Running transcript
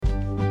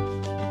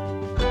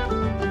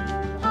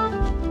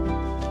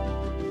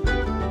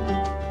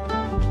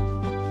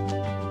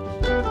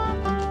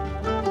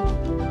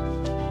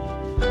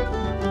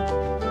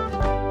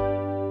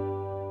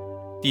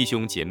弟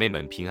兄姐妹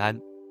们平安。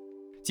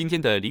今天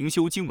的灵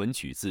修经文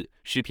取自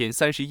诗篇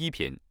31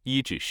篇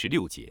1至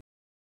16节。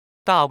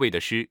大卫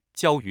的诗，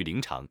交于灵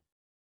长。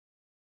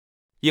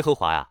耶和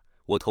华啊，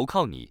我投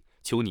靠你，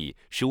求你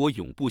使我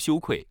永不羞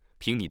愧，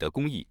凭你的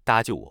公义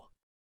搭救我。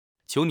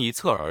求你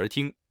侧耳而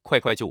听，快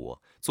快救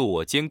我，做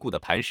我坚固的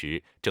磐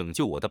石，拯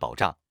救我的保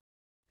障。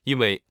因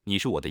为你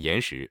是我的岩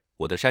石，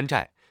我的山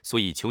寨，所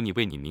以求你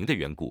为你名的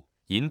缘故，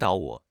引导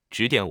我，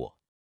指点我。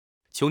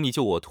求你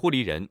救我脱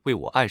离人为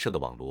我暗设的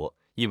网罗，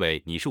因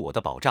为你是我的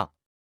保障。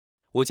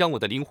我将我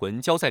的灵魂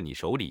交在你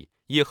手里，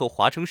耶和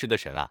华诚实的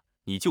神啊，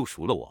你救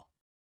赎了我。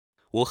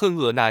我恨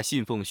恶那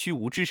信奉虚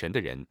无之神的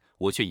人，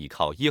我却倚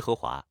靠耶和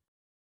华。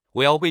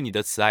我要为你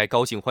的慈爱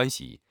高兴欢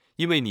喜，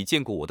因为你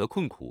见过我的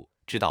困苦，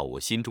知道我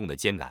心中的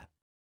艰难。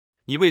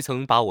你未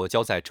曾把我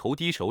交在仇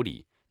敌手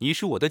里，你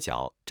使我的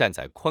脚站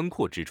在宽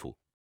阔之处。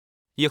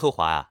耶和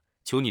华啊，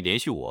求你怜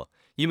恤我，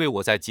因为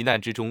我在急难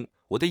之中，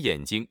我的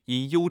眼睛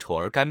因忧愁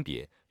而干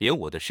瘪，连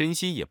我的身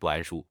心也不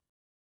安舒。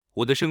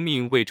我的生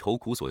命为愁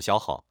苦所消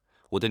耗，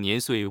我的年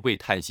岁为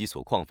叹息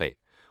所旷废，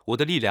我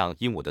的力量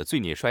因我的罪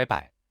孽衰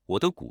败，我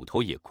的骨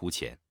头也枯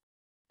乾。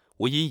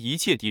我因一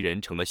切敌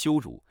人成了羞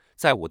辱，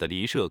在我的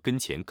邻舍跟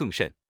前更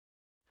甚。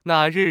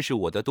那认识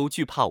我的都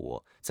惧怕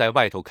我，在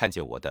外头看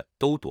见我的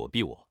都躲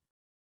避我。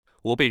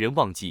我被人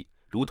忘记，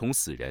如同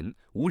死人，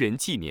无人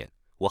纪念，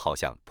我好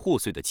像破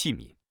碎的器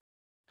皿。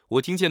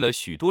我听见了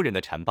许多人的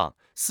缠棒，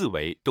四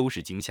围都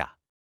是惊吓。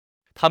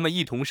他们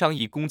一同商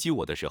议攻击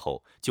我的时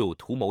候，就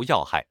图谋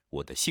要害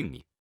我的性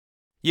命。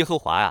耶和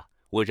华啊，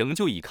我仍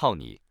旧倚靠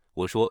你，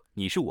我说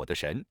你是我的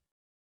神。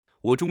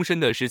我终身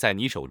的是在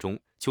你手中，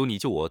求你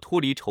救我脱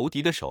离仇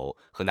敌的手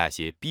和那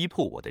些逼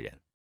迫我的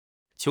人。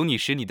求你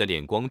使你的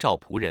脸光照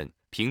仆人，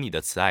凭你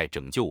的慈爱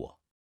拯救我。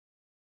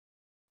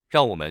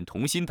让我们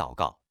同心祷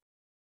告。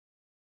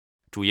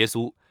主耶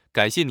稣，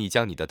感谢你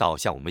将你的道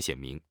向我们显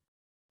明，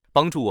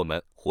帮助我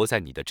们活在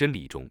你的真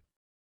理中。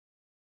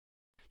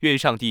愿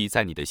上帝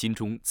在你的心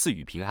中赐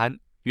予平安，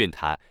愿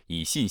他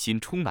以信心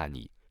充满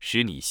你，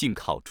使你信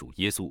靠主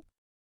耶稣。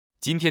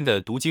今天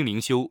的读经灵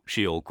修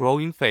是由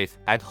Growing Faith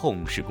at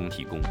Home 事工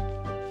提供。